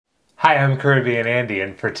Hi, I'm Caribbean Andy,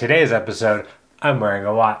 and for today's episode, I'm wearing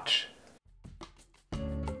a watch.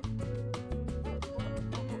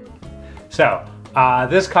 So,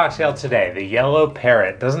 this cocktail today, the Yellow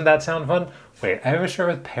Parrot, doesn't that sound fun? Wait, I have a shirt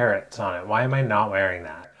with parrots on it. Why am I not wearing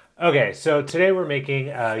that? Okay, so today we're making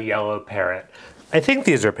a Yellow Parrot. I think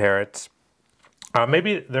these are parrots.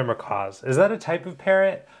 Maybe they're macaws. Is that a type of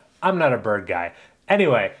parrot? I'm not a bird guy.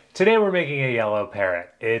 Anyway, today we're making a Yellow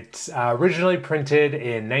Parrot. It's originally printed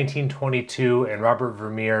in 1922 in Robert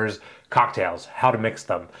Vermiere's Cocktails, How to Mix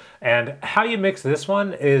Them. And how you mix this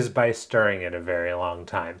one is by stirring it a very long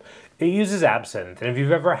time. It uses absinthe, and if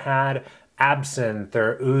you've ever had absinthe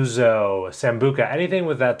or ouzo, sambuca, anything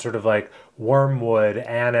with that sort of like wormwood,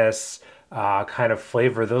 anise kind of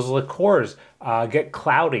flavor, those liqueurs get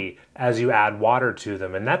cloudy as you add water to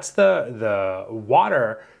them. And that's the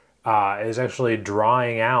water is actually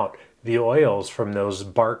drawing out the oils from those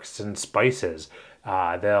barks and spices.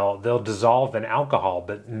 They'll dissolve in alcohol,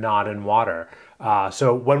 but not in water.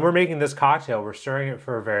 So when we're making this cocktail, we're stirring it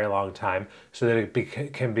for a very long time so that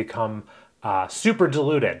it can become super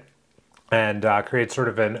diluted and create sort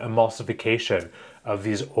of an emulsification of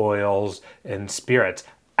these oils and spirits.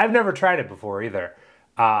 I've never tried it before either.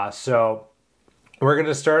 So we're going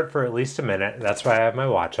to stir it for at least a minute. That's why I have my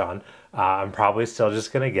watch on. I'm probably still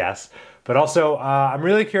just going to guess. But also, I'm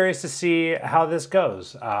really curious to see how this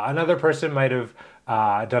goes. Another person might have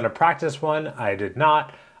done a practice one. I did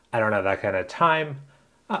not. I don't have that kind of time.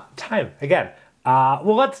 Time, again.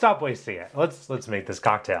 Well, let's stop wasting it. Let's make this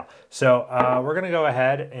cocktail. So we're going to go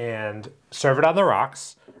ahead and serve it on the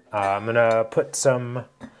rocks. I'm going to put some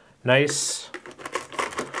nice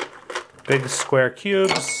big square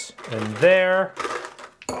cubes in there.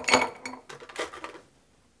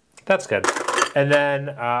 That's good. And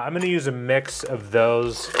then I'm going to use a mix of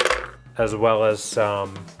those as well as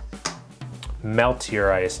some meltier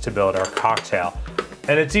ice to build our cocktail.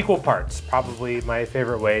 And it's equal parts, probably my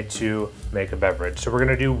favorite way to make a beverage. So we're going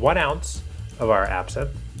to do 1 ounce of our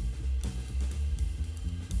absinthe.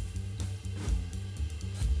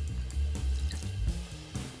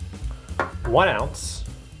 One ounce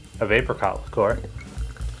of apricot liqueur.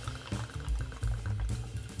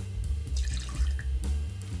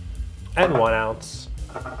 And 1 ounce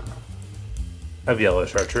of yellow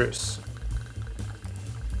chartreuse.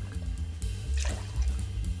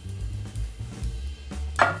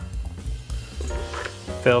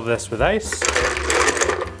 Fill this with ice.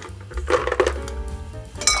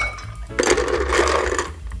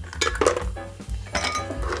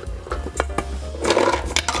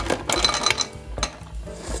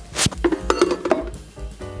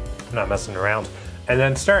 I'm not messing around. And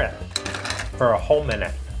then stir it for a whole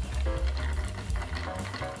minute.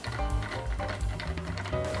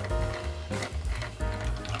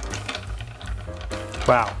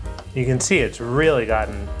 Wow, you can see it's really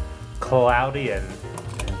gotten cloudy and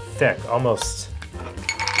thick, almost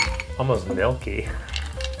milky.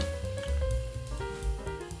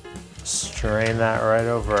 Strain that right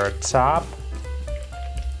over top.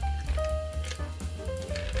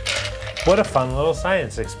 What a fun little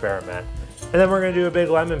science experiment. And then we're gonna do a big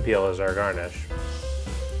lemon peel as our garnish.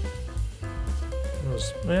 We'll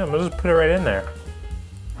just put it right in there.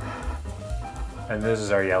 And this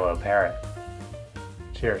is our Yellow Parrot.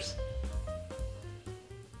 Cheers.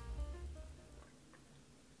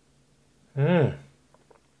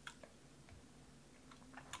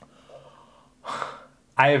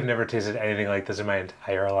 I have never tasted anything like this in my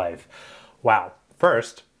entire life. Wow.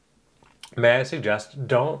 First, may I suggest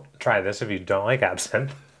don't try this if you don't like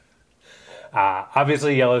absinthe.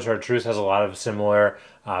 Obviously, yellow chartreuse has a lot of similar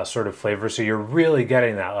sort of flavor, so you're really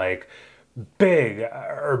getting that like big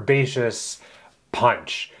herbaceous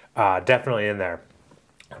punch definitely in there.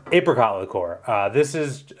 Apricot liqueur. This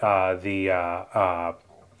is the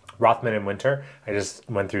Rothman in Winter. I just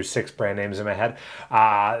went through 6 brand names in my head.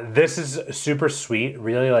 This is super sweet,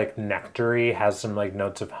 really like nectary, has some like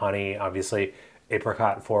notes of honey, obviously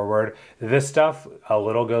apricot forward. This stuff, a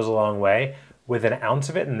little goes a long way. With an ounce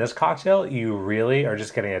of it in this cocktail, you really are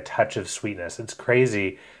just getting a touch of sweetness. It's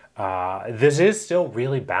crazy. This is still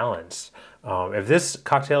really balanced. If this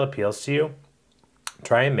cocktail appeals to you,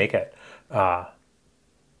 try and make it.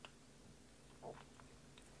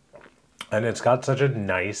 And it's got such a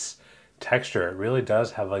nice texture. It really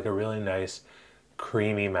does have like a really nice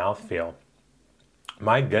creamy mouthfeel.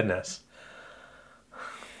 My goodness.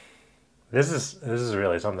 This is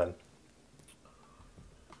really something.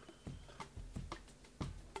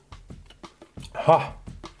 Oh,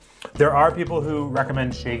 there are people who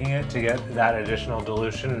recommend shaking it to get that additional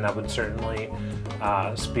dilution, and that would certainly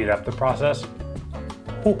speed up the process.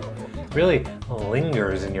 Ooh. really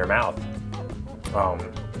lingers in your mouth.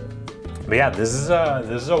 But yeah, this is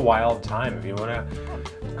a wild time. If you want to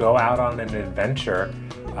go out on an adventure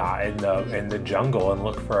in the jungle and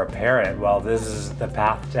look for a parrot, well, this is the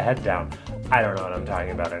path to head down. I don't know what I'm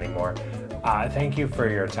talking about anymore. Thank you for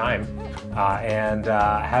your time, and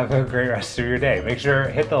have a great rest of your day. Make sure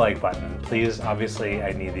hit the like button, please. Obviously,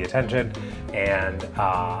 I need the attention, and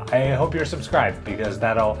I hope you're subscribed, because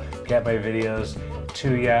that'll get my videos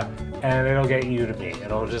to you, and it'll get you to me.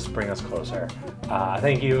 It'll just bring us closer.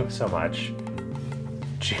 Thank you so much.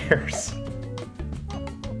 Cheers.